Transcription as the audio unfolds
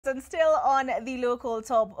And still on the local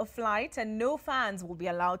top flight, and no fans will be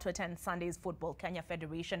allowed to attend Sunday's Football Kenya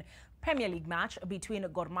Federation Premier League match between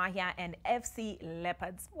Gor Mahia and FC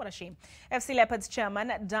Leopards. What a shame. FC Leopards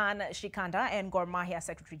chairman Dan Shikanda and Gor Mahia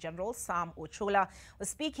Secretary General Sam Ochola were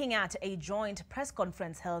speaking at a joint press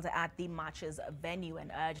conference held at the match's venue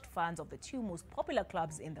and urged fans of the two most popular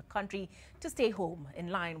clubs in the country to stay home in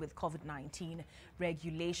line with COVID-19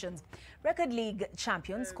 regulations. Record League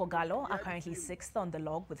champions Kogalo are currently 6th on the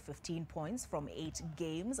log with 15 points from 8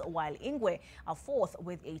 games, while Ingwe are 4th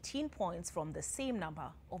with 18 points from the same number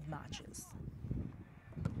of matches.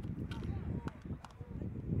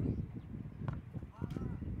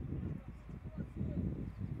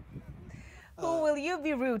 Who will you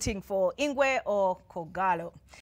be rooting for, Ingwe or Kogalo?